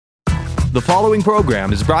The following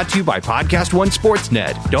program is brought to you by Podcast One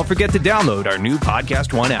Sportsnet. Don't forget to download our new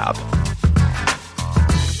Podcast One app.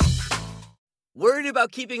 Worried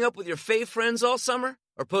about keeping up with your fave friends all summer?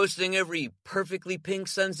 Or posting every perfectly pink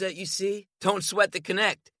sunset you see? Don't sweat the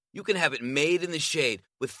Connect. You can have it made in the shade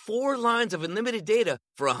with 4 lines of unlimited data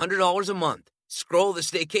for $100 a month. Scroll the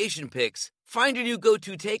staycation pics, find your new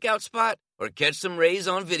go-to takeout spot, or catch some rays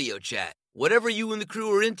on video chat. Whatever you and the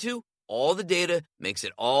crew are into, all the data makes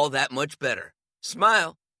it all that much better.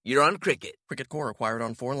 Smile, you're on Cricket. Cricket Core required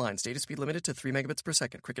on 4 lines. Data speed limited to 3 megabits per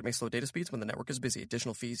second. Cricket may slow data speeds when the network is busy.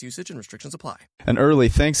 Additional fees, usage, and restrictions apply. An early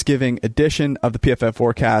Thanksgiving edition of the PFF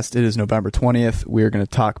forecast. It is November 20th. We are going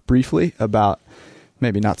to talk briefly about,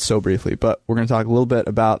 maybe not so briefly, but we're going to talk a little bit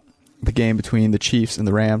about the game between the Chiefs and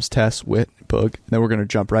the Rams, Tess, Witt, Boog. And then we're going to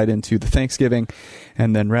jump right into the Thanksgiving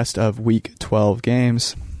and then rest of Week 12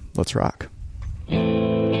 games. Let's rock.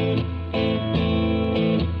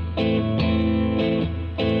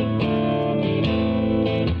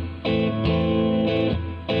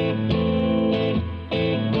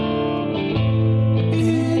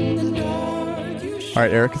 All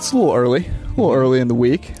right, Eric, it's a little early in the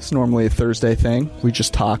week. It's normally a Thursday thing. We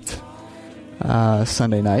just talked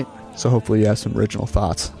Sunday night, so hopefully you have some original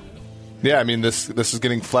thoughts. Yeah, I mean, this is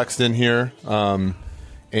getting flexed in here, and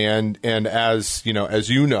as you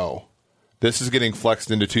know, this is getting flexed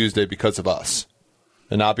into Tuesday because of us,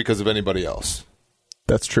 and not because of anybody else.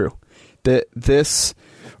 That's true. This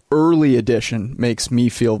early edition makes me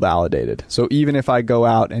feel validated. So even if I go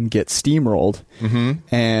out and get steamrolled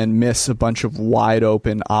and miss a bunch of wide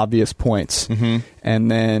open, obvious points,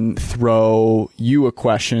 and then throw you a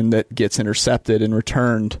question that gets intercepted and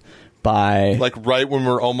returned by... Like right when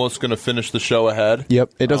we're almost going to finish the show ahead?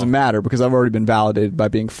 Yep. It doesn't matter because I've already been validated by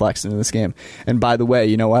being flexed into this game. And by the way,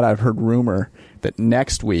 you know what? I've heard rumor that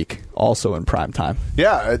next week, also in prime time.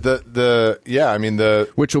 Yeah,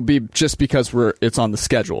 which will be just because it's on the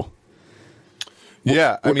schedule.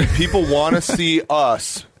 Yeah, I mean, people want to see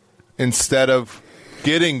us instead of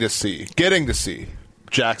getting to see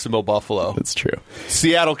Jacksonville, Buffalo. That's true.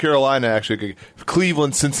 Seattle, Carolina, actually.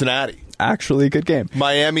 Cleveland, Cincinnati. Actually a good game.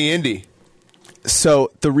 Miami, Indy.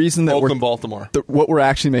 So the reason that Oakland, Baltimore. What we're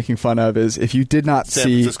actually making fun of is if you did not San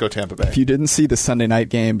Francisco, Tampa Bay. If you didn't see the Sunday night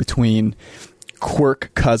game between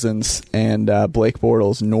Kirk Cousins and Blake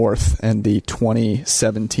Bortles North and the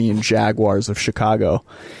 2017 Jaguars of Chicago,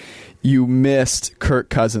 you missed Kirk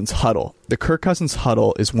Cousins' huddle. The Kirk Cousins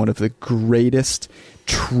huddle is one of the greatest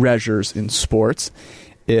treasures in sports.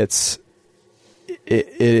 It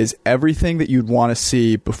is everything that you'd want to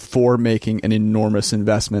see before making an enormous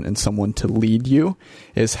investment in someone to lead you,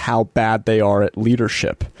 is how bad they are at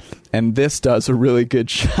leadership. And this does a really good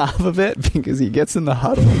job of it because he gets in the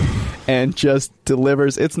huddle and just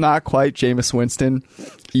delivers. It's not quite Jameis Winston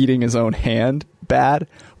eating his own hand bad,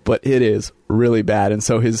 but it is really bad. And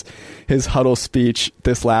so his huddle speech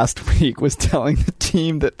this last week was telling the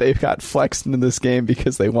team that they've got flexed into this game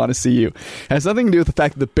because they want to see you. It has nothing to do with the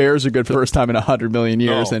fact that the Bears are good for the first time in 100 million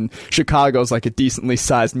years, and Chicago's like a decently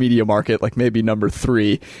sized media market, like maybe number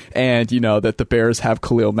 3, and that the Bears have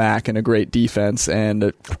Khalil Mack and a great defense and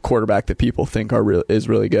a quarterback that people think is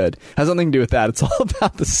really good. It has nothing to do with that. It's all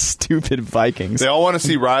about the stupid Vikings. They all want to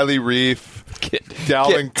see Riley Reif,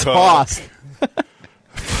 Dalvin Cook. Tossed.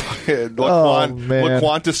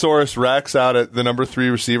 Laquantosaurus Rex out at the number 3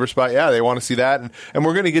 receiver spot. Yeah, they want to see that. And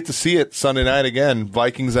we're going to get to see it Sunday night again.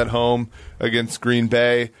 Vikings at home against Green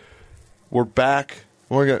Bay. We're back.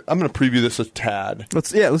 I'm going to preview this a tad.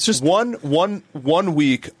 Let's just one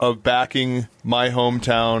week of backing my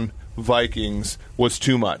hometown Vikings was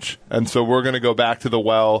too much. And so we're going to go back to the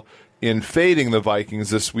well in fading the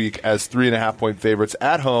Vikings this week as 3.5-point favorites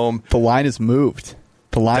at home. The line is moved.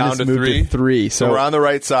 The line down has to moved 3. to 3. So we're on the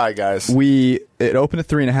right side, guys. It opened at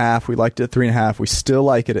 3.5. We liked it at 3.5. We still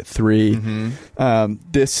like it at 3.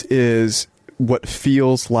 This is what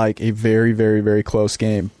feels like a very, very, very close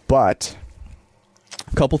game. But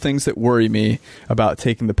a couple things that worry me about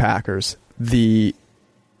taking the Packers. The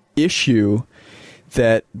issue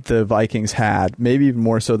that the Vikings had, maybe even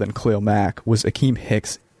more so than Khalil Mack, was Akeem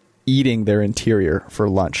Hicks eating their interior for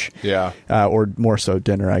lunch. Yeah. Or more so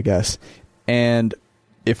dinner, I guess. And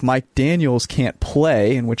if Mike Daniels can't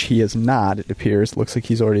play, in which he is not, it appears, looks like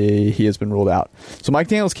he has been ruled out. So Mike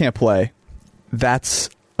Daniels can't play. That's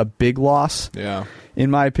a big loss. Yeah.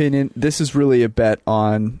 In my opinion, this is really a bet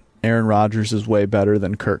on Aaron Rodgers is way better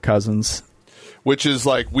than Kirk Cousins. which is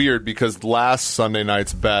like weird because last Sunday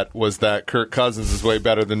night's bet was that Kirk Cousins is way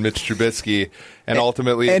better than Mitch Trubisky, and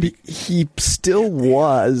ultimately... And he still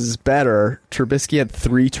was better. Trubisky had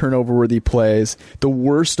 3 turnover-worthy plays, the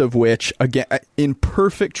worst of which, again, in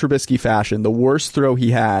perfect Trubisky fashion, the worst throw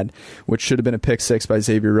he had, which should have been a pick six by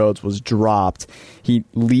Xavier Rhodes, was dropped. He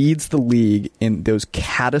leads the league in those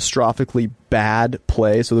catastrophically bad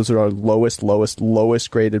plays, so those are our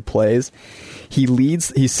lowest graded plays.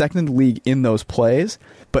 He's second in the league in those plays,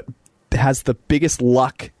 but has the biggest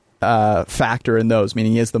luck factor in those,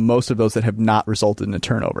 meaning he has the most of those that have not resulted in a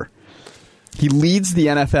turnover. He leads the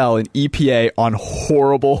NFL in EPA on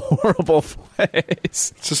horrible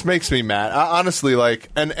plays. It just makes me mad. Honestly,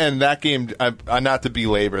 and that game, not to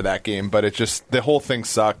belabor that game, but it just, the whole thing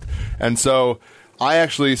sucked. And so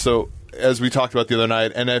as we talked about the other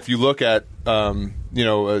night, and if you look at,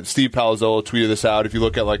 Steve Palazzolo tweeted this out, if you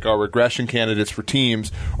look at like our regression candidates for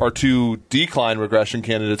teams, our 2 decline regression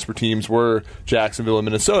candidates for teams were Jacksonville and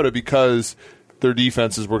Minnesota because their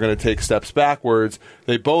defenses were going to take steps backwards.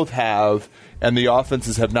 They both have, and the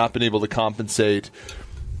offenses have not been able to compensate.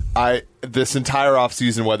 This entire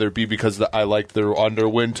offseason, whether it be because I liked their under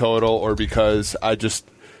win total or because I just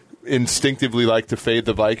instinctively like to fade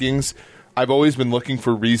the Vikings, I've always been looking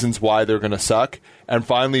for reasons why they're going to suck. And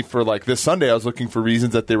finally, for like this Sunday, I was looking for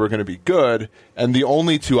reasons that they were going to be good. And the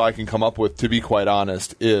only 2 I can come up with, to be quite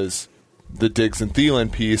honest, is the Diggs and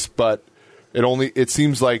Thielen piece. But it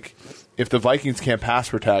seems like if the Vikings can't pass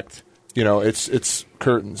protect, it's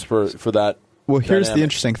curtains for that. Well, here's the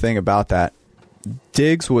interesting thing about that.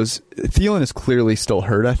 Thielen is clearly still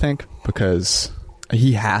hurt, I think, because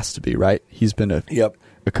he has to be, right? He's been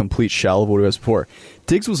a complete shell of what he was before.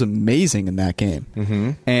 Diggs was amazing in that game.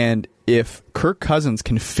 Mm-hmm. And if Kirk Cousins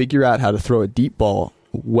can figure out how to throw a deep ball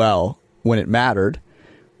well when it mattered,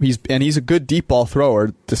 he's a good deep ball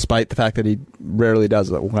thrower, despite the fact that he rarely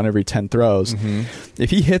does it, 1 every 10 throws. Mm-hmm. If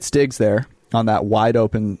he hits Diggs there on that wide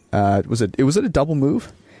open, was it a double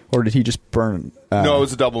move? Or did he just burn? No, it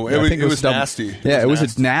was a double move. It was nasty. It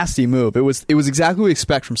was a nasty move. It was exactly what we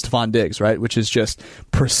expect from Stephon Diggs, right? Which is just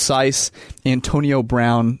precise Antonio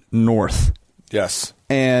Brown north. Yes.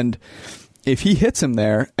 And if he hits him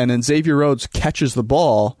there and then Xavier Rhodes catches the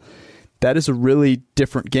ball, that is a really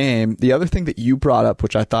different game. The other thing that you brought up,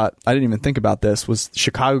 which I thought, I didn't even think about this, was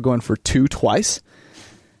Chicago going for 2 twice.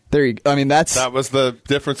 There you go. I mean, that was the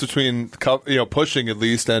difference between pushing at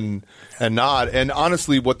least and not. And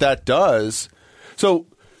honestly, what that does, so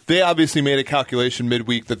they obviously made a calculation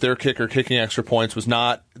midweek that their kicker kicking extra points was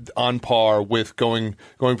not on par with going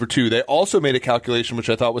for 2. They also made a calculation, which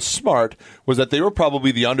I thought was smart, was that they were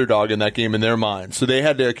probably the underdog in that game in their mind. So they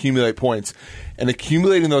had to accumulate points. And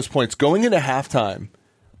accumulating those points, going into halftime,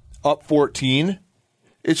 up 14,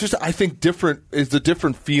 it's just, I think, different. It's a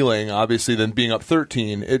different feeling, obviously, than being up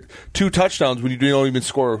 13. 2 touchdowns when you don't even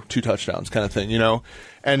score 2 touchdowns, kind of thing,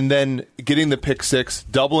 And then getting the pick six,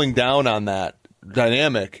 doubling down on that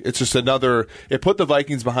dynamic. It's just another. It put the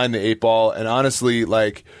Vikings behind the 8 ball, and honestly,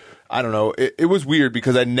 I don't know. It was weird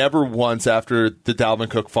because I never once after the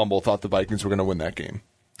Dalvin Cook fumble thought the Vikings were going to win that game.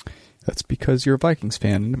 That's because you're a Vikings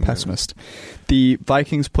fan and a pessimist. The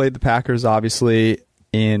Vikings played the Packers, obviously,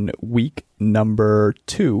 in week number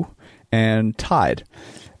 2 and tied.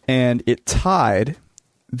 And it tied.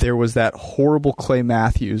 There was that horrible Clay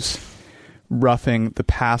Matthews roughing the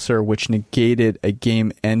passer, which negated a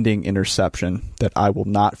game-ending interception that I will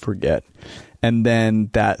not forget. And then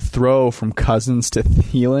that throw from Cousins to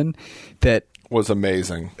Thielen that was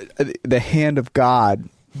amazing. The hand of God,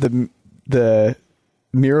 the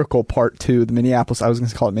miracle part 2, the Minneapolis. I was going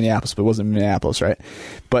to call it Minneapolis, but it wasn't Minneapolis, right?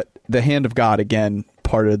 But the hand of God again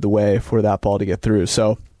parted the way for that ball to get through.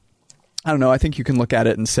 So I don't know. I think you can look at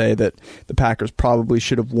it and say that the Packers probably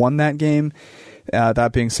should have won that game.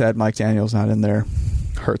 That being said, Mike Daniels not in there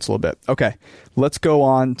hurts a little bit. Okay, let's go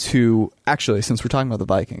on to, actually, since we're talking about the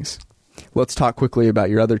Vikings, let's talk quickly about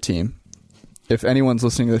your other team. If anyone's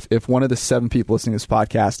listening, if one of the 7 people listening to this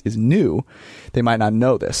podcast is new, they might not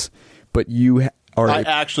know this, but you are... I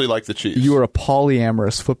actually like the Chiefs. You are a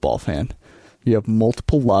polyamorous football fan. You have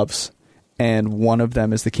multiple loves, and one of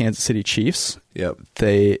them is the Kansas City Chiefs. Yep.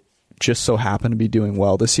 They just so happen to be doing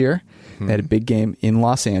well this year. They had a big game in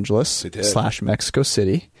Los Angeles / Mexico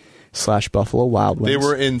City / Buffalo Wild Wings. They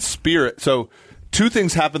were in spirit. So 2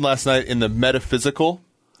 things happened last night in the metaphysical.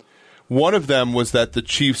 One of them was that the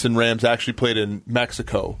Chiefs and Rams actually played in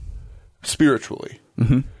Mexico spiritually.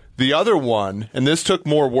 Mm-hmm. The other one, and this took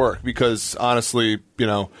more work because honestly,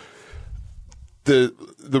 the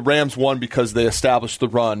Rams won because they established the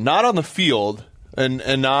run, not on the field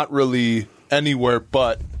and not really anywhere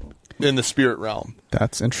but in the spirit realm.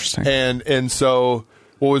 That's interesting. And so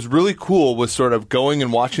what was really cool was sort of going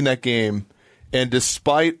and watching that game, and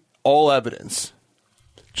despite all evidence,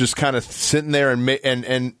 just kind of sitting there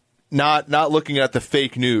and not looking at the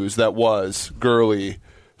fake news that was Gurley,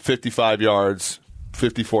 55 yards,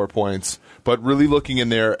 54 points, but really looking in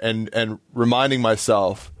there and reminding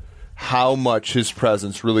myself how much his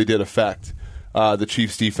presence really did affect the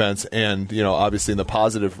Chiefs' defense, and obviously in the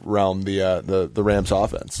positive realm, the Rams'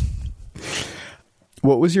 offense.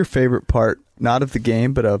 What was your favorite part, not of the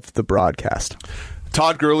game, but of the broadcast?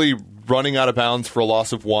 Todd Gurley running out of bounds for a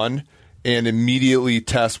loss of 1, and immediately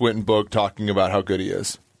Tess Wittenberg talking about how good he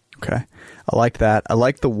is. Okay. I like that. I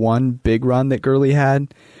like the one big run that Gurley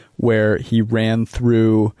had where he ran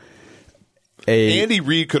through Andy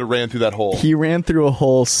Reid could have ran through that hole. He ran through a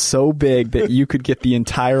hole so big that you could get the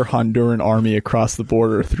entire Honduran army across the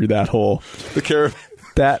border through that hole. The caravan.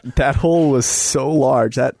 That hole was so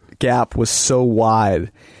large, that gap was so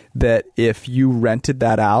wide, that if you rented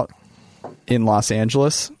that out in Los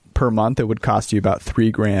Angeles per month, it would cost you about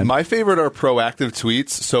 $3,000. My favorite are proactive tweets.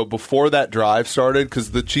 So before that drive started,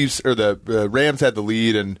 because the Chiefs or the Rams had the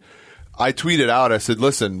lead, and I tweeted out, I said,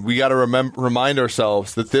 listen, we got to remind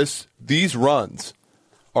ourselves that these runs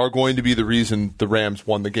are going to be the reason the Rams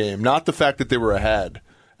won the game. Not the fact that they were ahead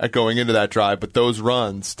at going into that drive, but those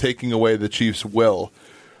runs taking away the Chiefs' will.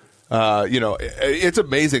 It's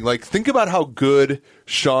amazing. Like, think about how good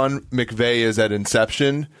Sean McVay is at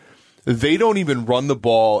inception. They don't even run the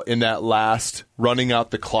ball in that last running out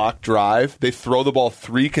the clock drive. They throw the ball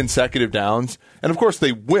 3 consecutive downs, and of course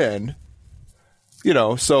they win.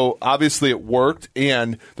 So obviously it worked,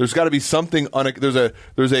 and there's got to be something. There's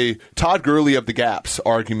a Todd Gurley of the gaps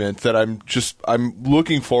argument that I'm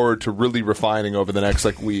looking forward to really refining over the next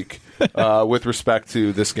week with respect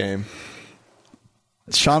to this game.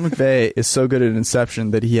 Sean McVay is so good at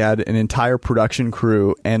inception that he had an entire production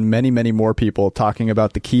crew and many, many more people talking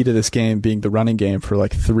about the key to this game being the running game for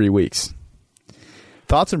 3 weeks.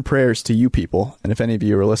 Thoughts and prayers to you people, and if any of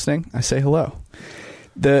you are listening, I say hello.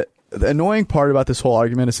 The annoying part about this whole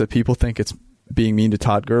argument is that people think it's being mean to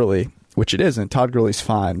Todd Gurley, which it isn't. Todd Gurley's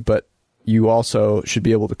fine, but you also should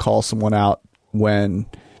be able to call someone out when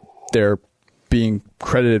they're being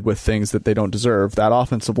credited with things that they don't deserve. That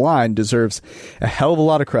offensive line deserves a hell of a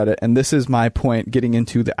lot of credit, and this is my point, getting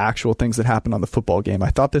into the actual things that happened on the football game.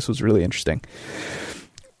 I thought this was really interesting.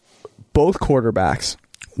 Both quarterbacks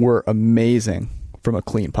were amazing from a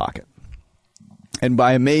clean pocket. And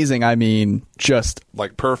by amazing, I mean just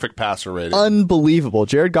perfect passer rating. Unbelievable.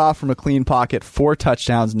 Jared Goff from a clean pocket, 4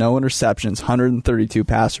 touchdowns, no interceptions, 132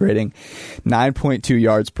 pass rating, 9.2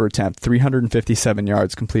 yards per attempt, 357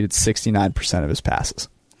 yards, completed 69% of his passes.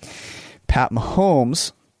 Pat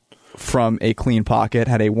Mahomes from a clean pocket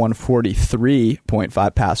had a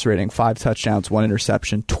 143.5 pass rating, 5 touchdowns, 1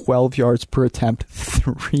 interception, 12 yards per attempt,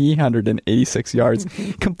 386 yards,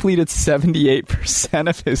 completed 78%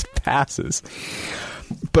 of his passes.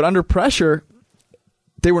 But under pressure,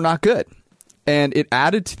 they were not good. And it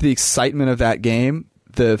added to the excitement of that game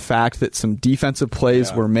the fact that some defensive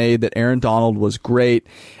plays were made, that Aaron Donald was great.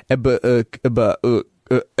 Sorry,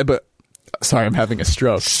 I'm having a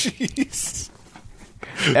stroke. Jeez.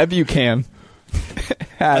 Ebuchan.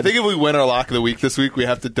 I think if we win our lock of the week this week, we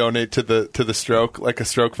have to donate to the stroke, a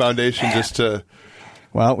stroke foundation, just to.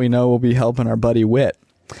 Well, we know we'll be helping our buddy Witt.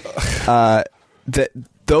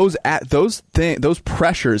 Those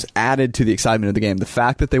pressures added to the excitement of the game. The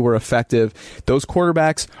fact that they were effective. Those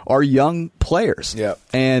quarterbacks are young players,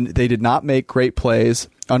 and they did not make great plays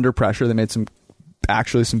under pressure. They made some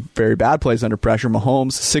very bad plays under pressure.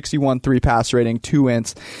 Mahomes, 61.3 pass rating, 2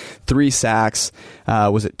 ints, 3 sacks.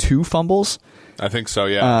 Was it 2 fumbles? I think so,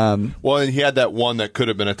 yeah. Well, and he had that one that could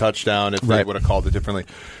have been a touchdown if they would have called it differently.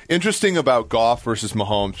 Interesting about Goff versus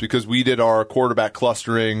Mahomes, because we did our quarterback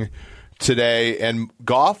clustering today, and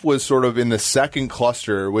Goff was sort of in the second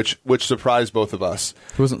cluster, which surprised both of us.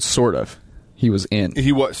 He wasn't sort of. He was in.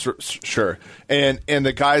 He was, sure. And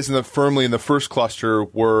the guys firmly in the first cluster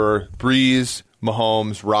were Breeze,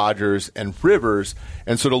 Mahomes, Rodgers, and Rivers.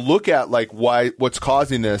 And so to look at what's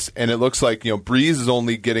causing this, and it looks like Breeze is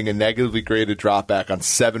only getting a negatively graded drop back on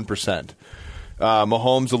 7%.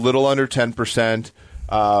 Mahomes a little under 10%.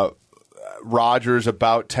 Rodgers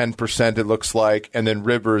about 10%, it looks like, and then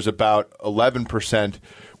Rivers about 11%.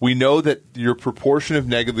 We know that your proportion of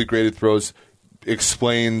negatively graded throws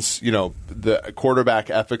explains the quarterback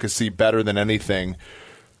efficacy better than anything.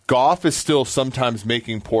 Goff is still sometimes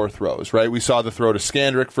making poor throws, right? We saw the throw to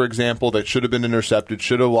Skandrick, for example, that should have been intercepted,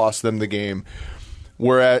 should have lost them the game.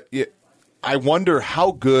 Whereas I wonder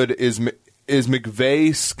how good is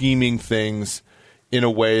McVay scheming things in a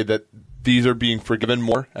way that these are being forgiven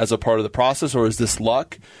more as a part of the process, or is this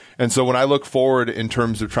luck? And so when I look forward in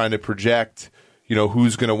terms of trying to project,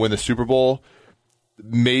 who's going to win the Super Bowl,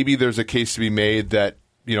 maybe there's a case to be made that,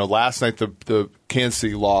 last night the Kansas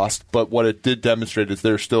City lost, but what it did demonstrate is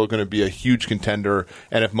they're still going to be a huge contender.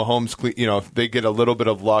 And if Mahomes, if they get a little bit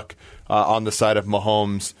of luck on the side of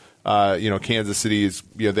Mahomes, Kansas City is,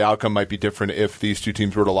 the outcome might be different if these two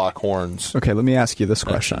teams were to lock horns. Okay, let me ask you this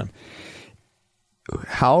question.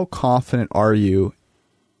 How confident are you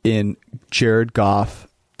in Jared Goff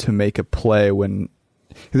to make a play when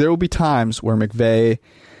there will be times where McVay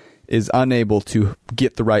is unable to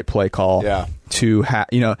get the right play call? Yeah.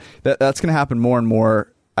 That's going to happen more and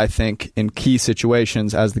more, I think, in key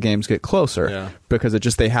situations as the games get closer, because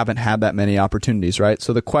they haven't had that many opportunities, right?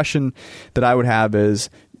 So the question that I would have is,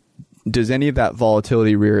 does any of that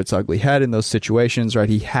volatility rear its ugly head in those situations, right?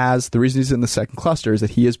 The reason he's in the second cluster is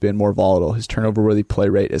that he has been more volatile. His turnover-worthy play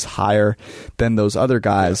rate is higher than those other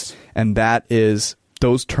guys, and that is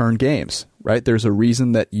those turn games, right? There's a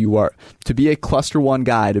reason that to be a cluster one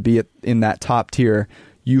guy, to be in that top tier,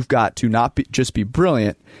 you've got to just be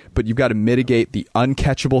brilliant, but you've got to mitigate the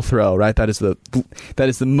uncatchable throw, right? That is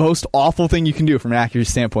the most awful thing you can do from an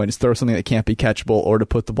accuracy standpoint, is throw something that can't be catchable, or to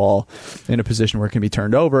put the ball in a position where it can be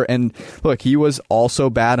turned over. And look, he was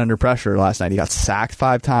also bad under pressure last night. He got sacked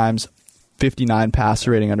 5 times. 59 passer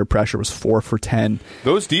rating under pressure, was 4 for 10.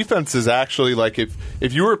 Those defenses actually, like if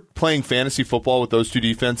you were playing fantasy football with those two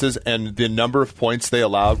defenses and the number of points they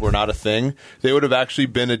allowed were not a thing, they would have actually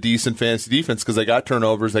been a decent fantasy defense, because they got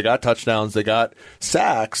turnovers, they got touchdowns, they got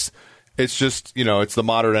sacks. It's just, it's the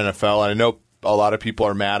modern NFL. And I know a lot of people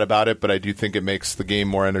are mad about it, but I do think it makes the game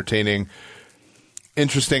more entertaining.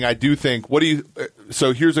 Interesting. I do think,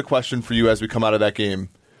 so here's a question for you as we come out of that game.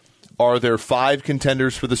 Are there 5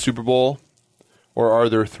 contenders for the Super Bowl? Or are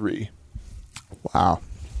there 3? Wow.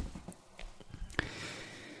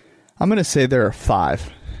 I'm going to say there are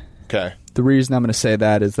 5. Okay. The reason I'm going to say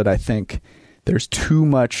that is that I think there's too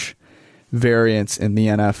much variance in the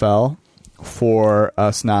NFL for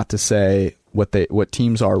us not to say what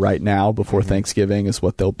teams are right now before Thanksgiving is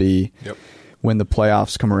what they'll be when the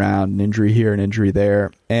playoffs come around. An injury here, an injury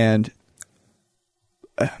there. And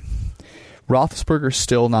Roethlisberger's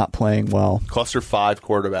still not playing well. Cluster 5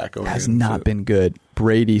 quarterback has not been good.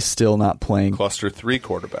 Brady's still not playing cluster 3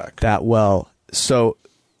 quarterback that well. So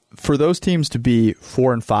for those teams to be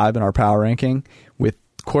 4 and 5 in our power ranking with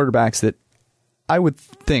quarterbacks that I would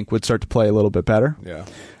think would start to play a little bit better,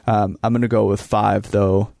 I'm going to go with 5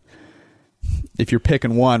 though. If you're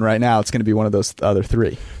picking one right now, it's going to be one of those other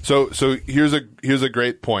 3. So here's a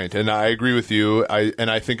great point, and I agree with you.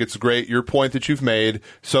 I think it's great, your point that you've made,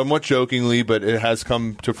 somewhat jokingly, but it has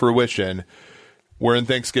come to fruition. We're in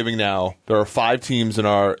Thanksgiving now. There are 5 teams in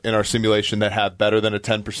our simulation that have better than a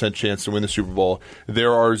 10% chance to win the Super Bowl.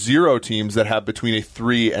 There are 0 teams that have between a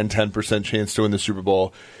 3 and 10% chance to win the Super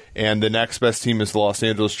Bowl. And the next best team is the Los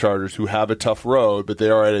Angeles Chargers, who have a tough road, but they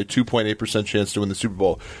are at a 2.8% chance to win the Super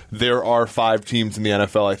Bowl. There are 5 teams in the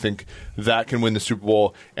NFL, I think, that can win the Super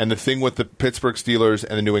Bowl. And the thing with the Pittsburgh Steelers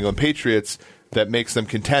and the New England Patriots that makes them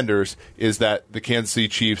contenders is that the Kansas City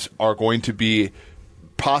Chiefs are going to be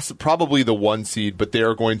probably the 1 seed, but they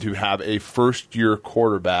are going to have a first-year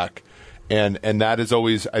quarterback. And that is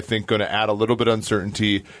always, I think, going to add a little bit of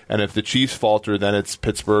uncertainty. And if the Chiefs falter, then it's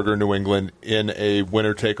Pittsburgh or New England in a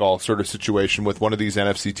winner-take-all sort of situation with one of these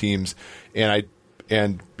NFC teams. And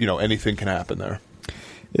anything can happen there.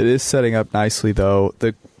 It is setting up nicely, though.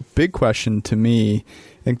 The big question to me,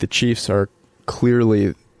 I think the Chiefs are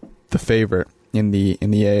clearly the favorite in the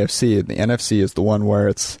AFC. The NFC is the one where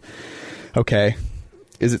it's okay.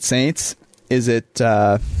 Is it Saints? Is it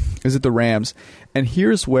the Rams? And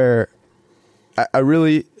here's where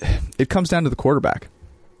it comes down to the quarterback.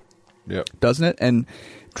 Yep. Doesn't it? And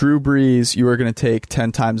Drew Brees, you are going to take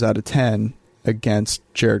 10 times out of 10 against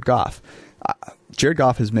Jared Goff. Jared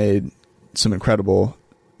Goff has made some incredible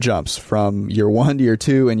jumps from year 1 to year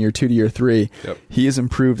 2 and year 2 to year 3. Yep. He has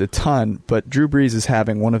improved a ton, but Drew Brees is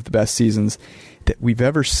having one of the best seasons that we've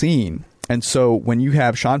ever seen. And so when you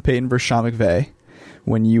have Sean Payton versus Sean McVay,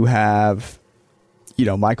 when you have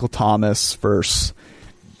Michael Thomas versus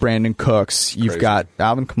Brandon Cooks, you've got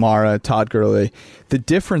Alvin Kamara, Todd Gurley. The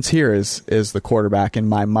difference here is the quarterback. In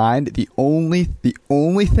my mind, the only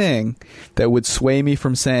thing that would sway me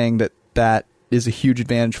from saying that is a huge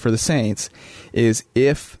advantage for the Saints is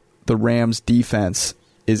if the Rams defense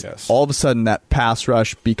is all of a sudden that pass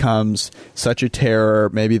rush becomes such a terror.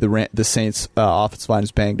 Maybe the Saints offensive line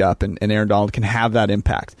is banged up and Aaron Donald can have that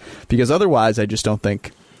impact. Because otherwise, I just don't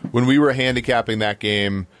think. When we were handicapping that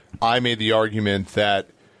game, I made the argument that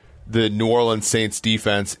the New Orleans Saints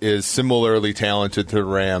defense is similarly talented to the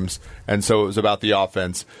Rams, and so it was about the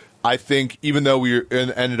offense. I think even though we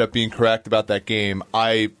ended up being correct about that game,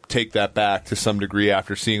 I take that back to some degree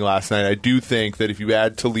after seeing last night. I do think that if you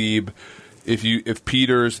add Talib, if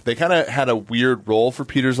Peters, they kind of had a weird role for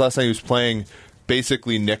Peters last night. He was playing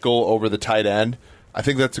basically nickel over the tight end. I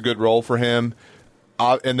think that's a good role for him.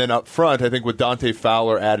 And then up front, I think with Dante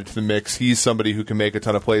Fowler added to the mix, he's somebody who can make a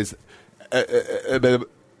ton of plays. The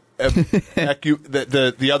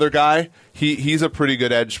other guy, he's a pretty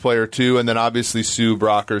good edge player too, and then obviously Sue,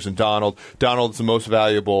 Brockers, and Donald. Donald's the most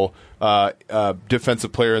valuable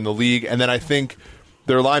defensive player in the league, and then I think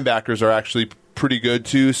their linebackers are actually pretty good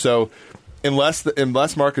too. So unless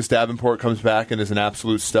Marcus Davenport comes back and is an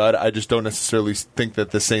absolute stud, I just don't necessarily think that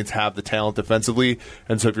the Saints have the talent defensively.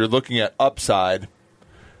 And so if you're looking at upside,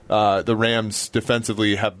 the Rams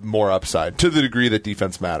defensively have more upside to the degree that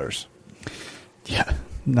defense matters. Yeah.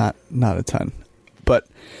 Not a ton, but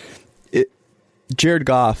Jared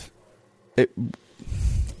Goff.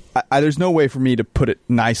 There's no way for me to put it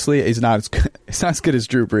nicely. He's not as good, it's not as good as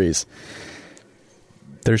Drew Brees.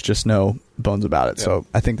 There's just no bones about it. Yeah. So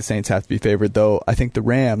I think the Saints have to be favored, though. I think the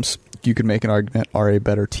Rams, you could make an argument, are a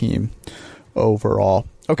better team overall.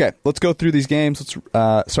 Okay, let's go through these games.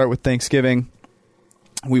 Let's start with Thanksgiving.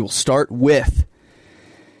 We will start with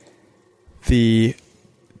the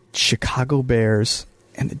Chicago Bears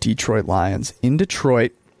and the Detroit Lions. In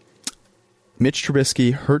Detroit, Mitch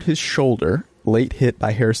Trubisky hurt his shoulder. Late hit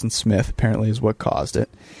by Harrison Smith apparently is what caused it.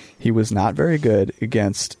 He was not very good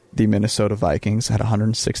against the Minnesota Vikings. Had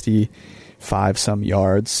 165 some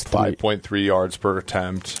yards. 5.3 yards per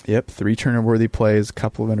attempt. Yep, 3 turnover-worthy plays, a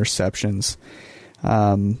couple of interceptions.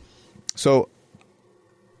 So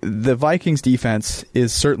the Vikings defense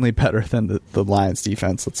is certainly better than the Lions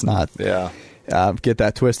defense. Let's not get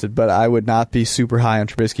that twisted. But I would not be super high on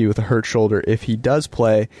Trubisky with a hurt shoulder if he does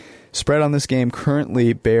play. Spread on this game,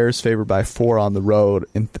 currently Bears favored by 4 on the road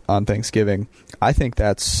on Thanksgiving. I think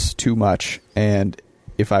that's too much. And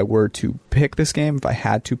if I were to pick this game, if I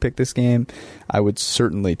had to pick this game, I would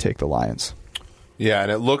certainly take the Lions. Yeah, and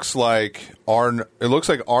it looks like our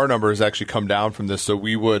number has actually come down from this. So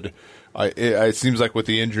we would. It seems like with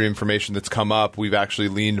the injury information that's come up, we've actually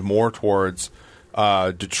leaned more towards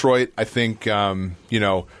Detroit. I think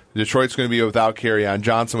Detroit's going to be without Kerryon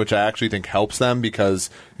Johnson, which I actually think helps them because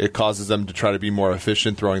it causes them to try to be more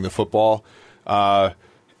efficient throwing the football.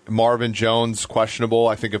 Marvin Jones, questionable.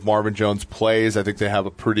 I think if Marvin Jones plays, I think they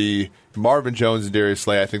have Marvin Jones and Darius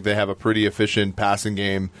Slay, I think they have a pretty efficient passing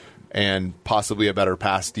game and possibly a better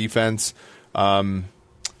pass defense. I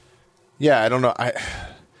don't know.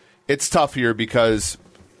 It's tough here because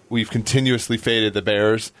we've continuously faded the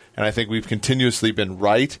Bears, and I think we've continuously been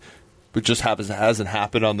right, but just hasn't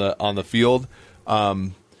happened on the field.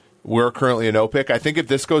 We're currently a no pick. I think if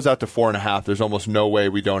this goes out to 4.5, there's almost no way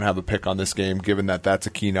we don't have a pick on this game, given that that's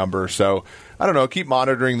a key number. So I don't know. Keep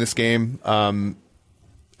monitoring this game.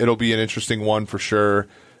 It'll be an interesting one for sure.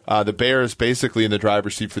 The Bears basically in the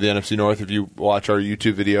driver's seat for the NFC North. If you watch our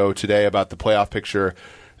YouTube video today about the playoff picture,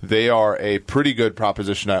 they are a pretty good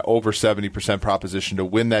proposition, at over 70% proposition to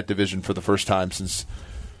win that division for the first time since,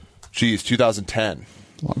 2010.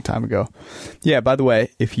 Long time ago. Yeah, by the way,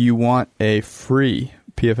 if you want a free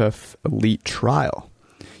PFF Elite trial,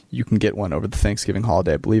 you can get one over the Thanksgiving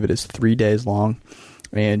holiday. I believe it is 3 days long,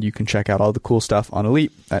 and you can check out all the cool stuff on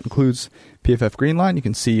Elite. That includes PFF Greenline. You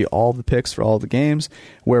can see all the picks for all the games,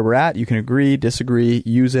 where we're at. You can agree, disagree,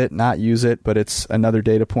 use it, not use it, but it's another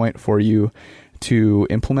data point for you to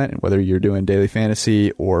implement, whether you're doing daily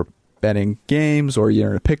fantasy or betting games or you're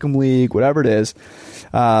in a pick'em league, whatever it is.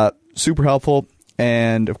 Super helpful.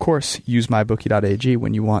 And, of course, use mybookie.ag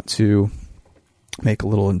when you want to make a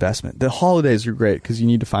little investment. The holidays are great because you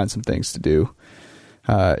need to find some things to do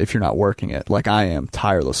if you're not working it, like I am,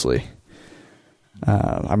 tirelessly.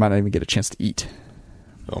 I might not even get a chance to eat.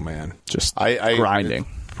 Oh, man. Just grinding.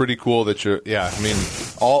 Pretty cool that you're,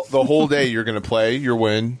 the whole day you're going to play, you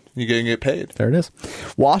win, you're going to get paid. There it is.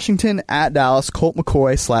 Washington at Dallas, Colt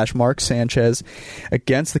McCoy / Mark Sanchez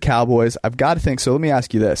against the Cowboys. I've got to think, so let me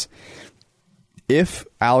ask you this. If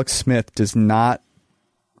Alex Smith does not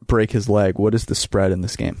break his leg, what is the spread in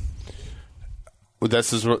this game? Well,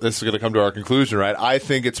 this is going to come to our conclusion, right? I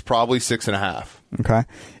think it's probably 6.5. Okay.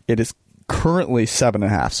 It is currently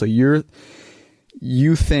 7.5. So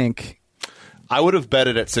you think... I would have bet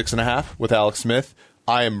it at 6.5 with Alex Smith.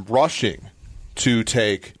 I am rushing to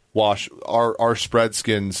take our spread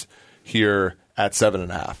skins here at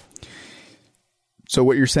 7.5. So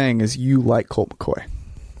what you're saying is you like Colt McCoy.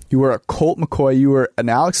 You were a Colt McCoy. You were an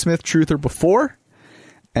Alex Smith truther before,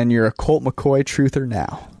 And you're a Colt McCoy truther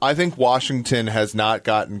now. I think Washington has not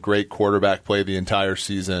gotten great quarterback play the entire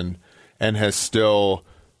season and has still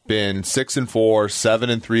been 6-4,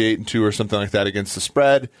 7-3, 8-2, or something like that against the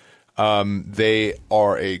spread. They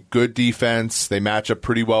are a good defense. They match up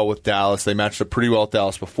pretty well with Dallas. They matched up pretty well with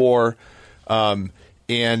Dallas before.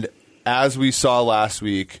 And as we saw last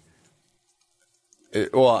week,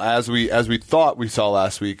 as we thought we saw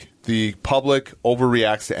last week, the public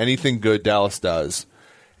overreacts to anything good Dallas does.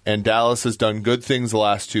 And Dallas has done good things the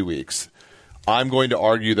last 2 weeks. I'm going to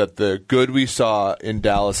argue that the good we saw in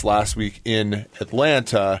Dallas last week in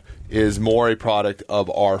Atlanta is more a product of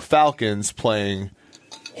our Falcons playing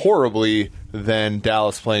horribly than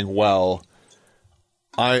Dallas playing well.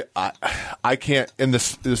 I can't in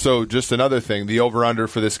this. So just another thing, the over/under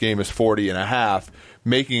for this game is 40.5,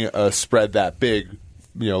 making a spread that big,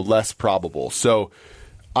 less probable. So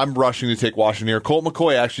I'm rushing to take Washington here. Colt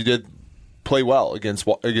McCoy actually did play well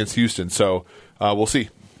against Houston, so we'll see.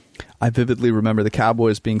 I vividly remember the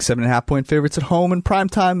Cowboys being 7.5-point favorites at home in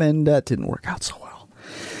primetime, and that didn't work out so well.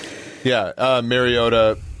 Yeah,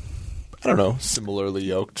 Mariota, I don't know, similarly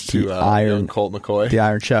yoked to young Colt McCoy. The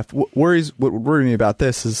Iron Chef. What worries me about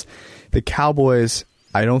this is the Cowboys,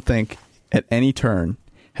 I don't think at any turn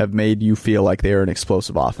have made you feel like they are an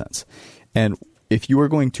explosive offense. And if you are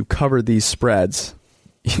going to cover these spreads,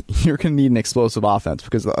 you're going to need an explosive offense,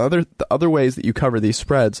 because the other ways that you cover these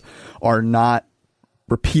spreads are not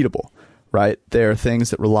repeatable, right? There are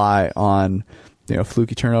things that rely on,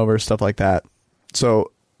 fluky turnovers, stuff like that.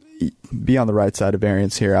 So be on the right side of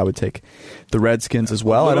variance here. I would take the Redskins as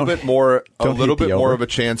well. A little bit more of a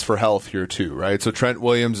chance for health here too, right? So Trent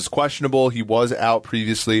Williams is questionable. He was out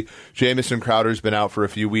previously. Jamison Crowder's been out for a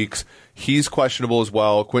few weeks. He's questionable as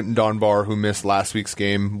well. Quentin Dunbar, who missed last week's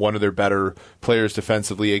game, one of their better players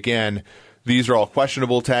defensively. Again, these are all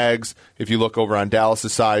questionable tags. If you look over on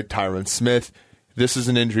Dallas' side, Tyron Smith, this is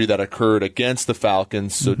an injury that occurred against the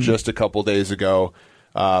Falcons, so just a couple days ago.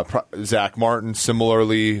 Zach Martin,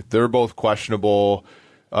 similarly, they're both questionable.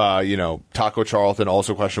 Taco Charlton,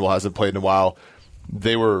 also questionable, hasn't played in a while.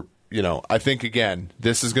 They were, I think, again,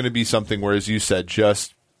 this is going to be something where, as you said,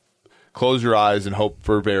 just close your eyes and hope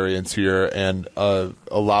for variance here and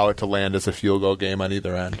allow it to land as a field goal game on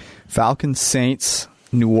either end. Falcons, Saints,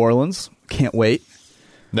 New Orleans. Can't wait.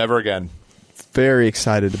 Never again. Very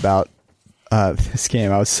excited about this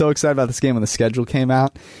game. I was so excited about this game when the schedule came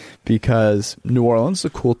out, because New Orleans is a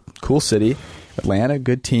cool city. Atlanta,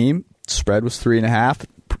 good team. Spread was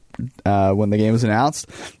 3.5 when the game was announced.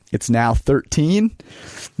 It's now 13.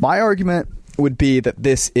 My argument would be that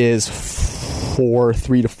this is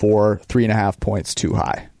 3.5 points too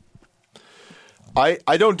high.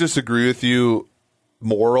 I don't disagree with you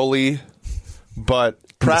morally, but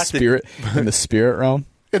in the spirit realm.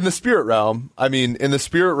 In the spirit realm,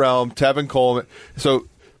 Tevin Coleman. So,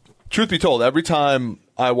 truth be told, every time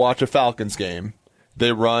I watch a Falcons game,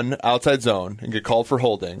 they run outside zone and get called for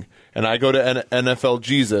holding, and I go to NFL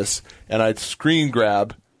Jesus and I screen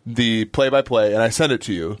grab the play-by-play and I send it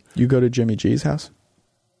to you. You go to Jimmy G's house?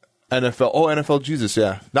 NFL Jesus,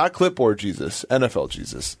 yeah. Not clipboard Jesus, NFL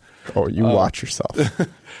Jesus. Oh, you watch yourself.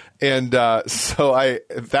 And so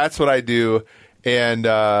that's what I do. And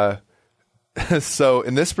so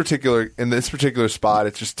in this particular spot,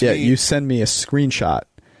 it's just you send me a screenshot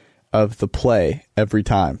of the play every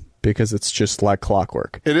time, because it's just like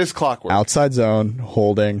clockwork. It is clockwork. Outside zone,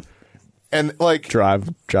 holding, and drive.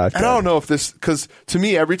 And I don't know if this, because to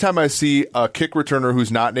me, every time I see a kick returner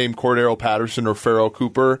who's not named Cordero Patterson or Farrell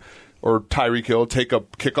Cooper or Tyreek Hill take a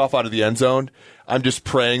kickoff out of the end zone, I'm just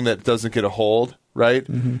praying that it doesn't get a hold. Right?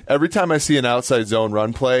 Mm-hmm. Every time I see an outside zone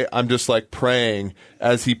run play, I'm just praying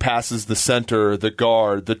as he passes the center, the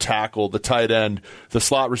guard, the tackle, the tight end, the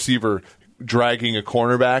slot receiver, dragging a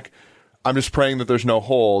cornerback. I'm just praying that there's no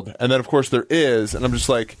hold. And then, of course, there is. And I'm just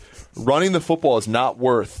running the football is not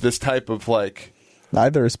worth this type of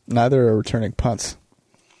Neither are returning punts.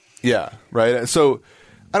 Yeah, right? So,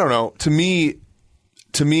 I don't know. To me,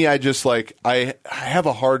 I just I have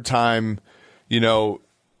a hard time,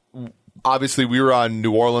 obviously, we were on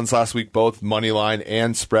New Orleans last week, both money line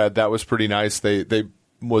and spread. That was pretty nice. They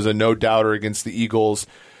was a no-doubter against the Eagles.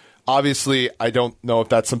 Obviously, I don't know if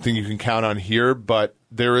that's something you can count on here, but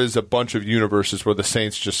there is a bunch of universes where the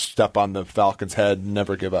Saints just step on the Falcons' head and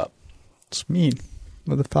never give up. It's mean.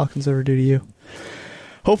 What did the Falcons ever do to you?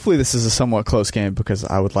 Hopefully, this is a somewhat close game, because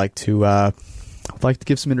I would like to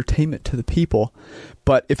give some entertainment to the people.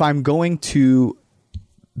 But if I'm going to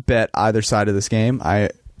bet either side of this game,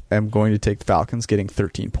 I'm going to take the Falcons getting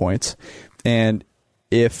 13 points. And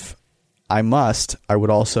if I must, I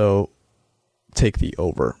would also take the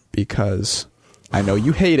over, because I know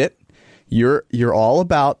you hate it. You're all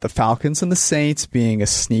about the Falcons and the Saints being a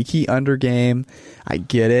sneaky under game. I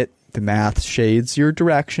get it. The math shades your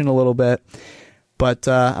direction a little bit. But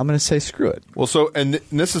I'm going to say screw it. Well, and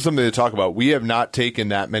this is something to talk about. We have not taken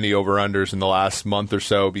that many over-unders in the last month or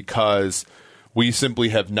so because we simply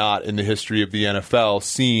have not, in the history of the NFL,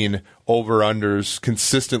 seen over-unders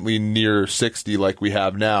consistently near 60 like we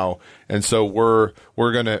have now. And so we're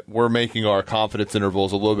making our confidence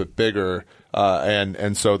intervals a little bit bigger.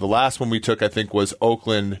 And so the last one we took, I think, was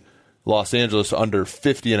Oakland, Los Angeles under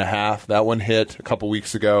 50.5. That one hit a couple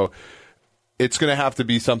weeks ago. It's going to have to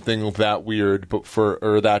be something that weird,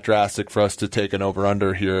 or that drastic for us to take an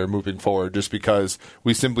over/under here moving forward, just because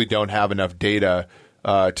we simply don't have enough data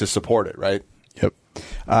to support it. Right? Yep.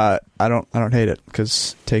 I don't hate it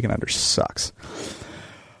because taking under sucks.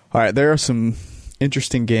 All right, there are some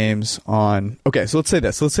interesting games on. Okay, so let's say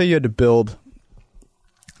this. Let's say you had to build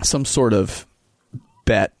some sort of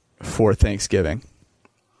bet for Thanksgiving.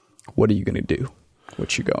 What are you going to do?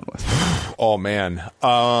 What you going with? Oh man.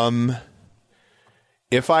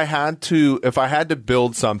 If I had to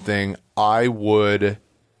build something, I would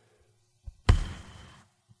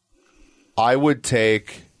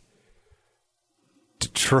take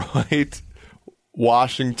Detroit,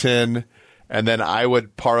 Washington, and then I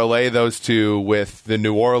would parlay those two with the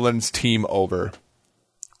New Orleans team over.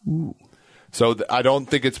 Ooh. So I don't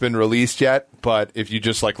think it's been released yet, but if you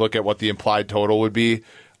just look at what the implied total would be,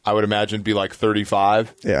 I would imagine it'd be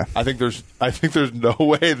 35. Yeah. I think there's no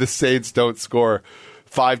way the Saints don't score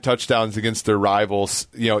 5 touchdowns against their rivals.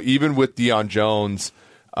 Even with Deion Jones,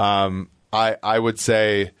 I would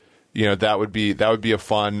say, that would be a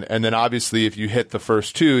fun. And then obviously if you hit the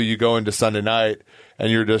first two, you go into Sunday night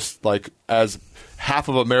and you're just as half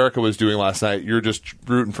of America was doing last night, you're just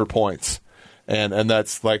rooting for points. And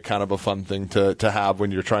that's kind of a fun thing to have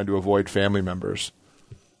when you're trying to avoid family members.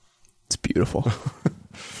 It's beautiful.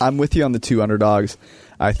 I'm with you on the 2 underdogs.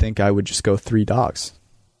 I think I would just go 3 dogs.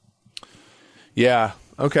 Yeah.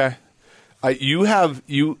 Okay.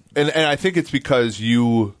 And I think it's because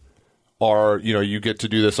you are, you get to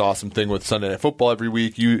do this awesome thing with Sunday Night Football every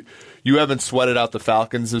week. You haven't sweated out the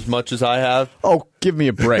Falcons as much as I have. Oh, give me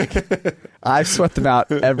a break. I sweat them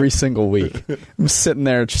out every single week. I'm sitting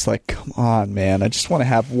there just come on, man. I just want to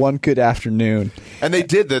have one good afternoon. And they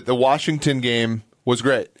did that. The Washington game was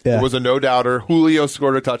great. Yeah. It was a no-doubter. Julio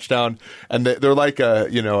scored a touchdown, and they're like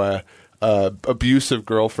a abusive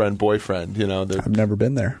girlfriend, boyfriend. I've never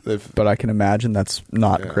been there, but I can imagine that's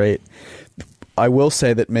not great. I will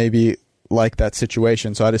say that maybe that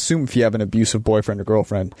situation. So I'd assume if you have an abusive boyfriend or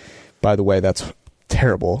girlfriend, by the way, that's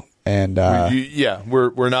terrible. And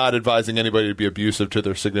we're not advising anybody to be abusive to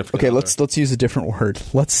their significant other. Let's use a different word.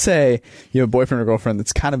 Let's say you have a boyfriend or girlfriend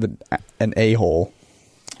that's kind of an a-hole.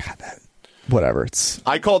 Whatever. Was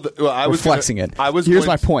flexing it. Here's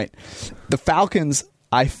my point. The Falcons,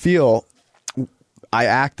 I feel, I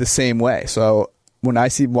act the same way. So when I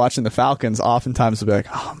see watching the Falcons, oftentimes I'll be like,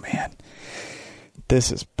 oh man,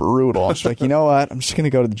 this is brutal. I'm just you know what? I'm just going to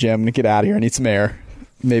go to the gym. I'm going to get out of here. I need some air.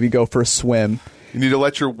 Maybe go for a swim. You need to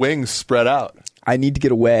let your wings spread out. I need to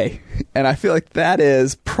get away. And I feel like that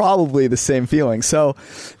is probably the same feeling. So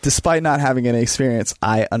despite not having any experience,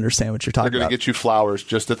 I understand what you're talking about. They're going to get you flowers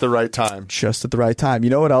just at the right time. Just at the right time. You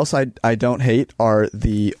know what else I don't hate are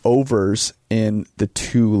the overs in the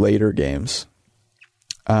 2 later games.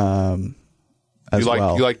 You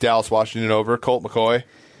like Dallas, Washington over, Colt McCoy,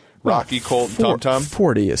 Rocky, Colt, and Tum Tum?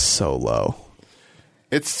 40 is so low.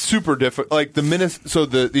 It's super different. So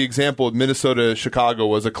the example of Minnesota Chicago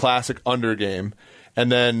was a classic under game,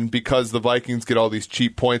 and then because the Vikings get all these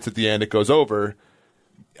cheap points at the end, it goes over.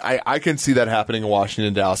 I can see that happening in Washington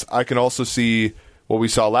and Dallas. I can also see what we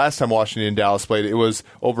saw last time Washington and Dallas played. It was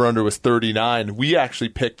over under was 39. We actually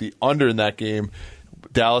picked the under in that game.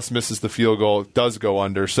 Dallas misses the field goal, does go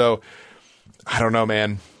under. So I don't know,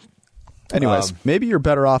 man. Anyways, maybe you're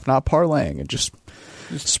better off not parlaying and just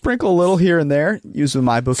sprinkle a little here and there. Use the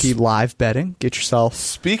MyBookie live betting. Get yourself.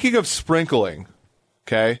 Speaking of sprinkling,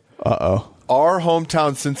 okay. Uh-oh. Our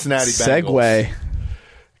hometown Cincinnati Bengals. Segue.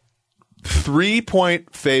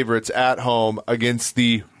 3-point favorites at home against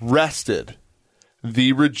the rested,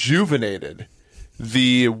 the rejuvenated,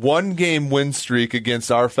 the 1-game win streak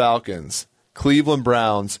against our Falcons, Cleveland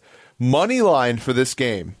Browns. Money line for this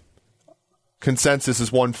game. Consensus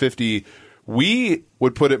is 150. We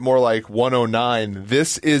would put it more like 109.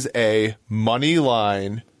 This is a money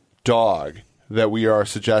line dog that we are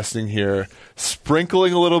suggesting here.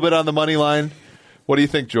 Sprinkling a little bit on the money line. What do you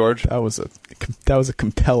think, George? That was a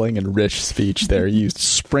compelling and rich speech there. You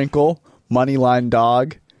sprinkle money line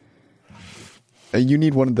dog. You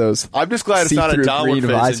need one of those. I'm just glad it's not a see-through downward green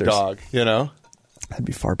facing visors. dog, you know? That'd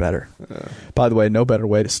be far better. By the way, no better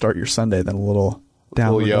way to start your Sunday than a little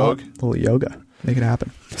downward yoga. little yoga. Make it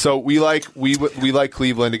happen. So we like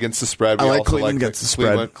Cleveland against the spread. We I like also Cleveland against the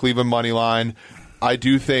spread. Cleveland money line. I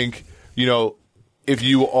do think, if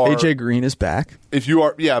you are AJ Green is back. If you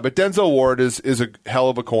are, yeah, but Denzel Ward is a hell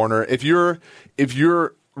of a corner. If you're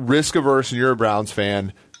risk averse and you're a Browns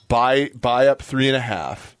fan, buy up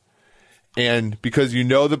 3.5. And because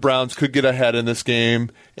the Browns could get ahead in this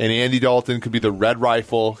game, and Andy Dalton could be the red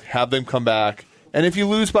rifle, have them come back. And if you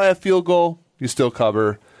lose by a field goal, you still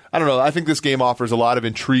cover. I don't know. I think this game offers a lot of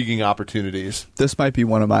intriguing opportunities. This might be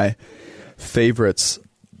one of my favorites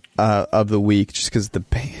of the week, just because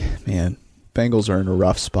Bengals are in a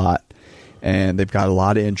rough spot, and they've got a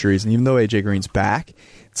lot of injuries. And even though AJ Green's back,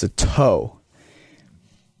 it's a toe.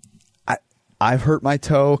 I've hurt my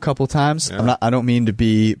toe a couple times. Yeah. I don't mean to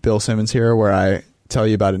be Bill Simmons here, where I tell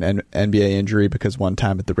you about an NBA injury because one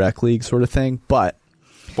time at the rec league sort of thing. But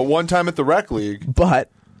one time at the rec league.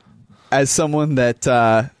 But as someone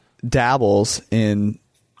that dabbles in,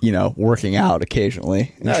 working out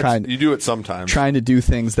occasionally and you do it sometimes, trying to do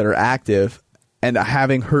things that are active, and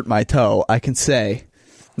having hurt my toe, I can say,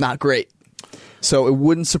 not great. So it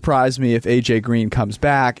wouldn't surprise me if AJ Green comes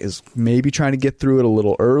back, is maybe trying to get through it a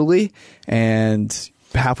little early, and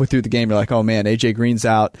halfway through the game, you're like, oh man, AJ Green's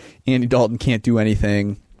out, Andy Dalton can't do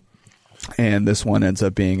anything, and this one ends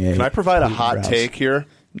up being a... Can I provide a hot take here?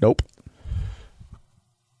 Nope.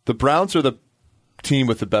 The Browns are the team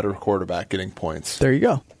with the better quarterback getting points. There you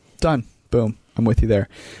go. Done. Boom. I'm with you there.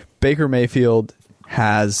 Baker Mayfield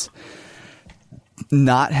has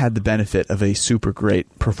not had the benefit of a super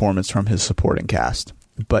great performance from his supporting cast,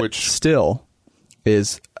 but still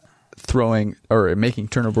is throwing or making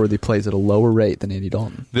turnover-worthy plays at a lower rate than Andy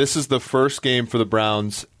Dalton. This is the first game for the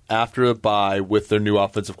Browns after a bye with their new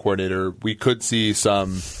offensive coordinator. We could see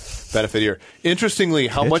some benefit here. Interestingly,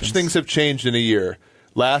 how much things have changed in a year.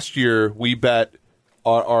 Last year, we bet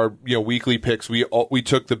our weekly picks. We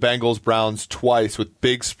took the Bengals Browns twice with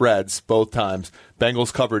big spreads both times.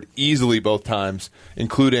 Bengals covered easily both times,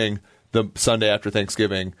 including the Sunday after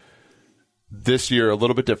Thanksgiving. This year, a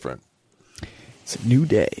little bit different. It's a new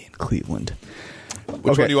day in Cleveland.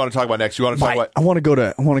 Which one do you want to talk about next? You want to talk about? I want to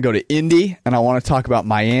go to Indy, and I want to talk about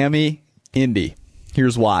Miami, Indy.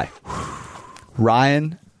 Here's why.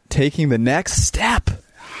 Ryan taking the next step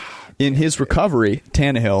in his recovery.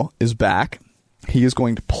 Tannehill is back. He is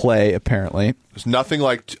going to play, apparently. There's nothing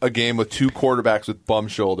like a game with two quarterbacks with bum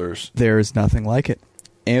shoulders. There is nothing like it.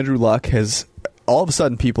 Andrew Luck has... All of a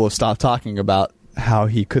sudden, people have stopped talking about how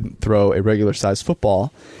he couldn't throw a regular-sized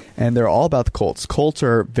football, and they're all about the Colts. Colts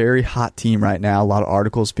are a very hot team right now. A lot of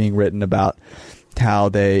articles being written about how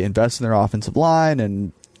they invest in their offensive line,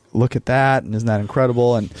 and look at that, and isn't that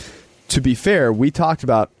incredible? And to be fair, we talked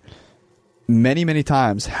about many, many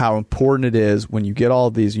times how important it is when you get all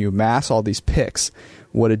of these, you amass all these picks,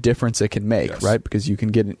 what a difference it can make, yes. Right? Because you can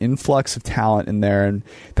get an influx of talent in there, and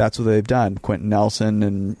that's what they've done. Quentin Nelson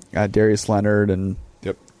and Darius Leonard, and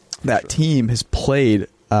that team has played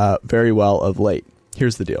very well of late.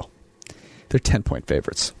 Here's the deal. They're 10-point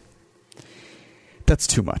favorites. That's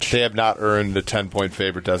too much. They have not earned a 10-point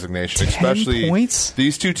favorite designation, 10 especially points?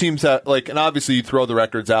 These two teams that, and obviously you throw the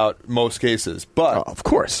records out most cases, but of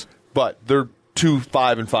course. But they're 2 5-5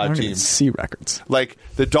 I don't teams. even see records. Like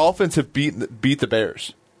the Dolphins have beat the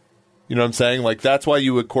Bears. You know what I'm saying? Like that's why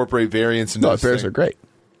you incorporate variance into this the Bears thing. are great.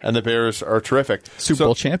 And the Bears are terrific. Super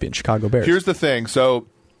Bowl champion, Chicago Bears. Here's the thing. So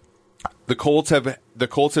the Colts have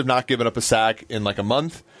not given up a sack in like a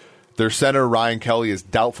month. Their center Ryan Kelly is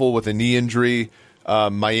doubtful with a knee injury.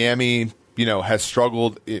 Miami, has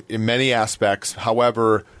struggled in many aspects.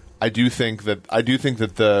 However, I do think that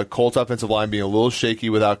the Colts offensive line being a little shaky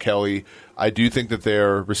without Kelly. I do think that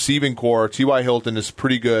their receiving core, T.Y. Hilton, is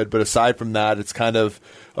pretty good, but aside from that, it's kind of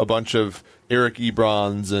a bunch of Eric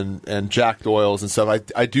Ebrons and Jack Doyles and stuff.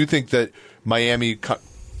 I do think that Miami,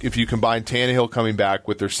 if you combine Tannehill coming back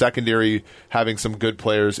with their secondary having some good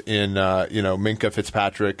players in Minkah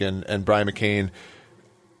Fitzpatrick and Brian McCain,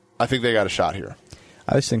 I think they got a shot here.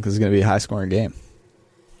 I just think this is going to be a high-scoring game.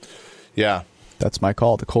 Yeah. That's my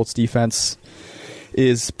call. The Colts defense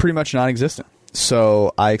is pretty much non-existent.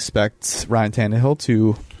 So I expect Ryan Tannehill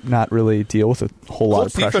to not really deal with a whole lot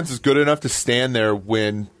of pressure. Colts defense is good enough to stand there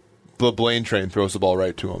when the Blaine train throws the ball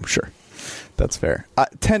right to him. Sure. That's fair.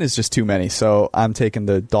 10 is just too many, so I'm taking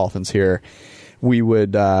the Dolphins here. We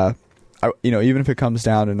would, even if it comes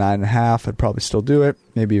down to 9.5, I'd probably still do it.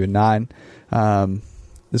 Maybe even 9.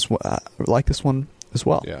 This one, I like this one as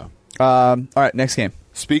well. Yeah. All right, next game.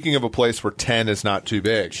 Speaking of a place where 10 is not too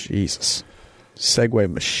big. Jesus.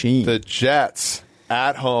 Segue machine. The Jets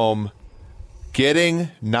at home getting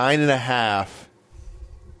 9.5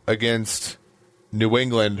 against New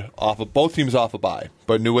England both teams off a bye,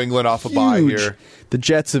 but New England off a bye here. The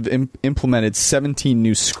Jets have implemented 17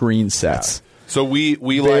 new screen sets. Yeah. So we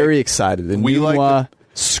very excited.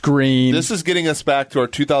 Screen. This is getting us back to our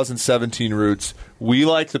 2017 roots. We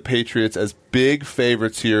like the Patriots as big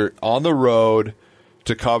favorites here on the road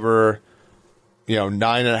to cover,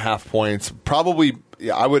 9.5 points. Probably,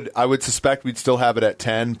 I would suspect we'd still have it at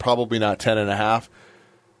 10. Probably not 10.5.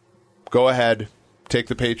 Go ahead, take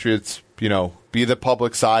the Patriots. Be the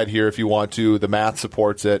public side here if you want to. The math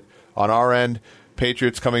supports it. On our end,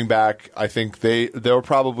 Patriots coming back. I think they're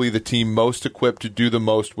probably the team most equipped to do the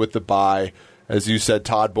most with the bye. As you said,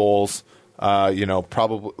 Todd Bowles,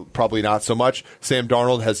 probably not so much. Sam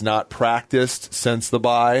Darnold has not practiced since the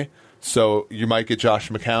bye, so you might get Josh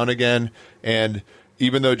McCown again. And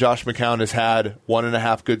even though Josh McCown has had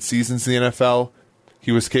 1.5 good seasons in the NFL,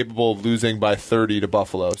 he was capable of losing by 30 to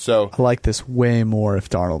Buffalo. So I like this way more if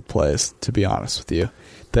Darnold plays, to be honest with you.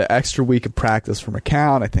 The extra week of practice for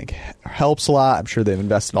McCown, I think, helps a lot. I'm sure they've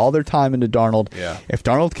invested all their time into Darnold. Yeah. If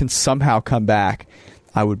Darnold can somehow come back,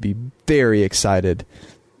 I would be very excited,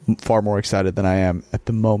 far more excited than I am at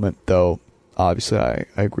the moment, though. Obviously, I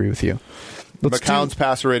agree with you. McCown's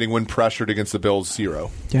passer rating when pressured against the Bills,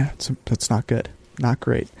 0. Yeah, that's not good. Not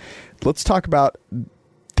great. Let's talk about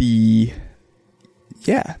the...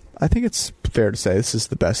 Yeah, I think it's fair to say this is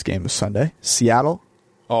the best game of Sunday. Seattle.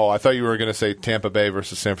 Oh, I thought you were going to say Tampa Bay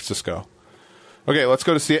versus San Francisco. Okay, let's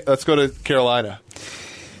go to Carolina.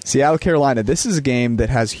 Seattle, Carolina. This is a game that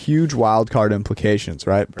has huge wild card implications,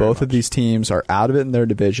 right? Both of these teams are out of it in their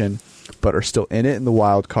division, but are still in it in the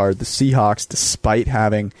wild card. The Seahawks, despite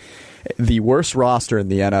having the worst roster in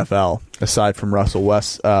the NFL, aside from Russell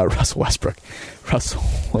Westbrook, Russell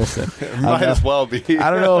Wilson. Might as well be. I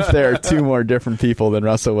don't know if there are two more different people than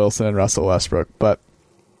Russell Wilson and Russell Westbrook, but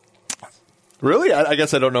really, I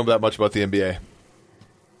guess I don't know that much about the NBA.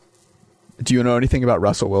 Do you know anything about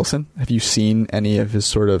Russell Wilson? Have you seen any of his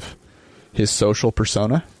social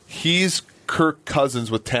persona? He's Kirk Cousins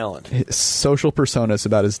with talent. His social persona is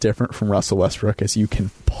about as different from Russell Westbrook as you can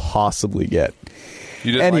possibly get.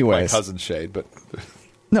 You didn't like my cousin shade, but...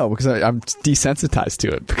 No, because I'm desensitized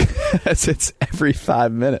to it because it's every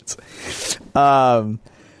 5 minutes. All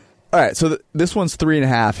right, so this one's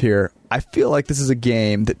 3.5 here. I feel like this is a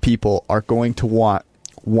game that people are going to want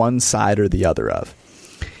one side or the other of.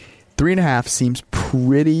 3.5 seems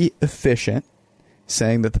pretty efficient,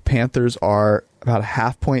 saying that the Panthers are about a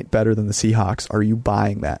half point better than the Seahawks. Are you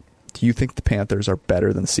buying that? Do you think the Panthers are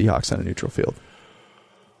better than the Seahawks on a neutral field?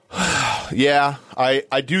 Yeah,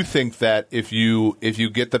 I do think that if you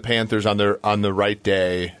get the Panthers on the right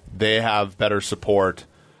day, they have better support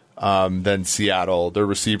than Seattle. Their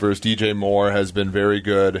receivers, DJ Moore, has been very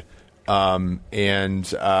good. And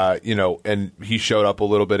he showed up a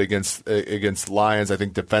little bit against Lions. I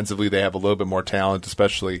think defensively they have a little bit more talent,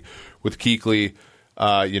 especially with Kuechly.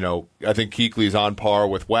 I think Kuechly's on par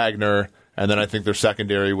with Wagner, and then I think they're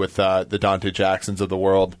secondary with the Dante Jacksons of the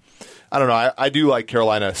world. I don't know. I do like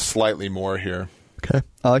Carolina slightly more here. Okay.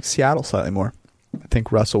 I like Seattle slightly more. I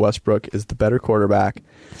think Russell Westbrook is the better quarterback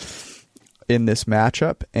in this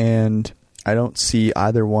matchup, and I don't see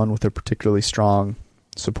either one with a particularly strong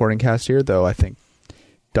supporting cast here, though I think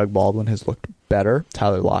Doug Baldwin has looked better.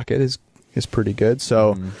 Tyler Lockett is pretty good.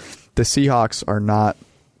 So the Seahawks are not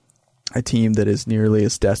a team that is nearly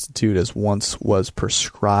as destitute as once was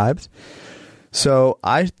prescribed. So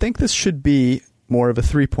I think this should be more of a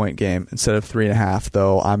 3-point game instead of 3.5,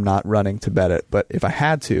 though I'm not running to bet it. But if I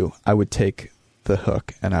had to, I would take the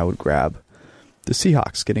hook and I would grab the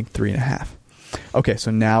Seahawks getting 3.5. Okay,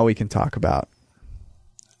 so now we can talk about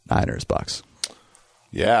Niners Bucks.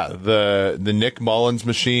 Yeah, the Nick Mullins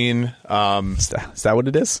machine. Is that what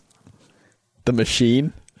it is? The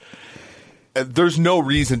machine? There's no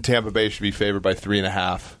reason Tampa Bay should be favored by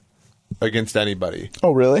 3.5 against anybody.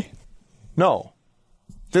 Oh, really? No.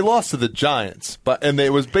 They lost to the Giants, and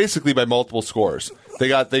it was basically by multiple scores.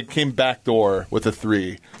 They came backdoor with a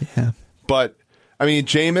 3. Yeah. But I mean,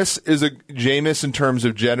 Jameis in terms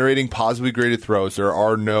of generating positively graded throws. There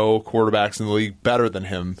are no quarterbacks in the league better than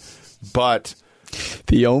him. But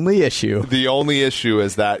the only issue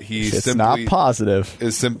is that it's not positive.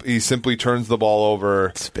 He simply turns the ball over.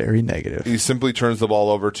 It's very negative. He simply turns the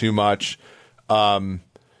ball over too much. Tampa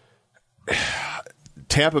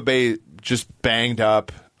Bay just banged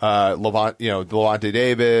up Levante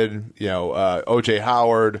David, O.J.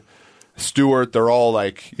 Howard, Stewart. They're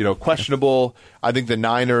all questionable. I think the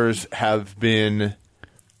Niners have been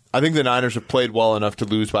I think the Niners have played well enough to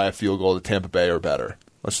lose by a field goal to Tampa Bay or better.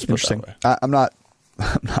 Let's just put it that way. I'm not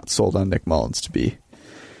sold on Nick Mullins to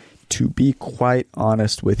be quite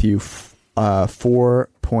honest with you.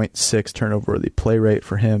 4.6 turnover worthy play rate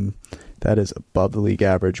for him. That is above the league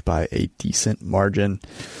average by a decent margin.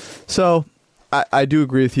 So I do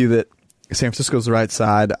agree with you that San Francisco's the right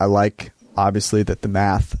side. I like, obviously, that the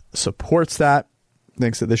math supports that.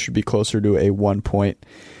 Thinks that this should be closer to a 1-point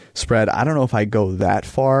spread. I don't know if I go that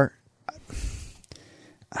far.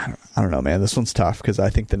 I don't know, man. This one's tough because I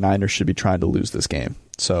think the Niners should be trying to lose this game.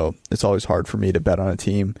 So it's always hard for me to bet on a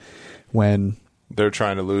team when they're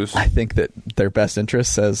trying to lose. I think that their best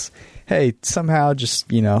interest says, hey, somehow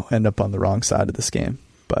just, end up on the wrong side of this game.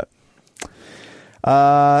 But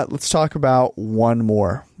let's talk about one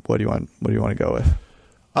more. What do you want to go with?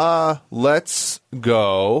 Let's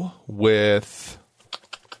go with,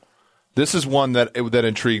 this is one that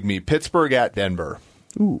intrigued me. Pittsburgh at Denver.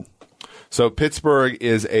 Ooh. So Pittsburgh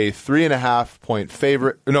is a 3.5-point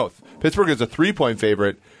favorite. No, Pittsburgh is a 3-point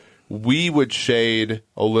favorite. We would shade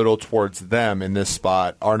a little towards them in this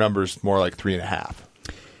spot. Our number's more like 3.5.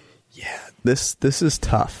 Yeah, this is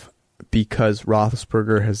tough because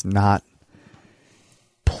Roethlisberger has not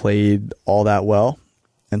played all that well,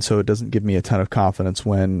 and so it doesn't give me a ton of confidence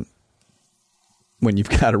when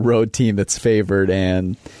you've got a road team that's favored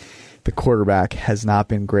and the quarterback has not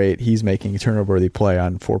been great. He's making a turnover-worthy play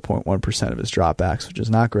on 4.1% of his dropbacks, which is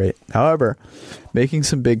not great. However, making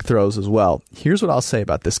some big throws as well. Here's what I'll say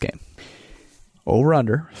about this game.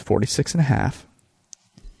 Over-under, 46.5.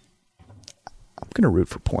 I'm going to root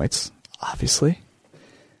for points, obviously.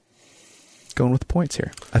 Going with the points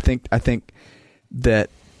here. I think that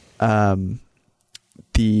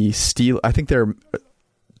the Steelers, I think there are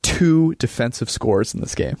 2 defensive scores in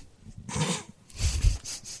this game.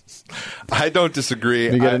 I don't disagree.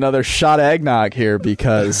 You get another shot of eggnog here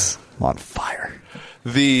because I'm on fire.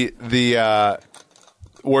 The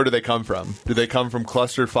where do they come from? Do they come from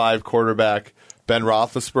cluster 5 quarterback Ben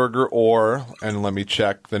Roethlisberger or, and let me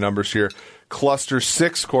check the numbers here, cluster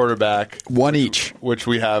 6 quarterback? One each. Which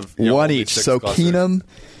we have. One each. So clusters. Keenum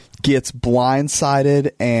gets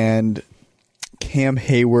blindsided and Cam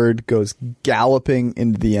Hayward goes galloping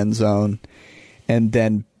into the end zone, and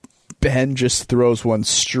then Ben just throws one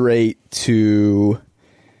straight to,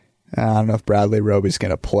 I don't know if Bradley Roby's going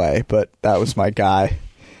to play, but that was my guy.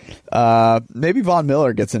 Maybe Von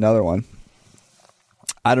Miller gets another one.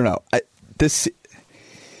 I don't know.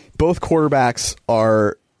 Both quarterbacks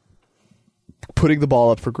are putting the ball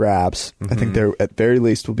up for grabs. Mm-hmm. I think there, at very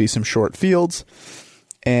least, will be some short fields.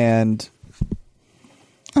 And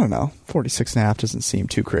I don't know. 46.5 doesn't seem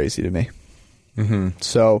too crazy to me. Mm-hmm.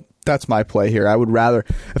 So that's my play here. I would rather,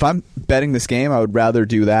 if I'm betting this game, I would rather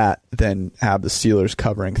do that than have the Steelers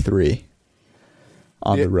covering 3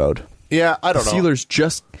 on the road. Yeah, I don't know. The Steelers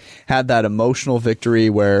just had that emotional victory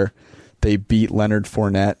where they beat Leonard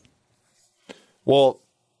Fournette. Well,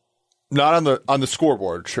 not on the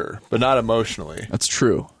scoreboard, sure, but not emotionally. That's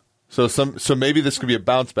true. So maybe this could be a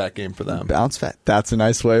bounce back game for them. Bounce back. That's a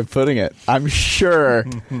nice way of putting it. I am sure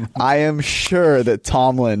that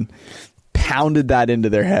Tomlin pounded that into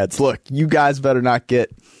their heads. Look, you guys better not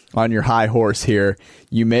get on your high horse here.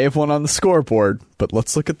 You may have won on the scoreboard, but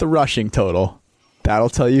let's look at the rushing total. That'll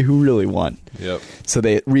tell you who really won. Yep. So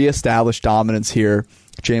they reestablished dominance here.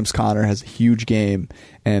 James Conner has a huge game,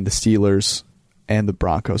 and the Steelers and the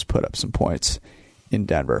Broncos put up some points in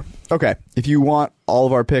Denver. Okay, if you want all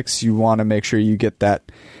of our picks, you want to make sure you get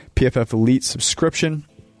that PFF Elite subscription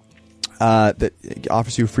that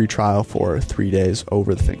offers you a free trial for 3 days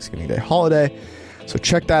over the Thanksgiving Day holiday. So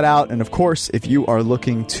check that out. And of course, if you are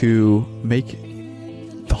looking to make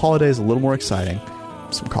the holidays a little more exciting,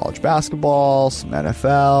 some college basketball, some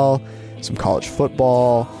NFL, some college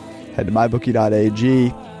football, head to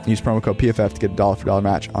mybookie.ag. Use promo code PFF to get a $1 for $1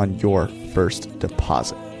 match on your first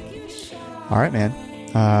deposit. All right, man.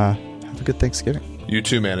 Have a good Thanksgiving. You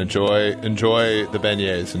too, man. Enjoy the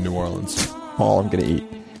beignets in New Orleans. All I'm going to eat.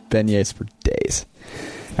 Beignets for days.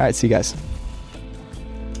 All right, see you guys.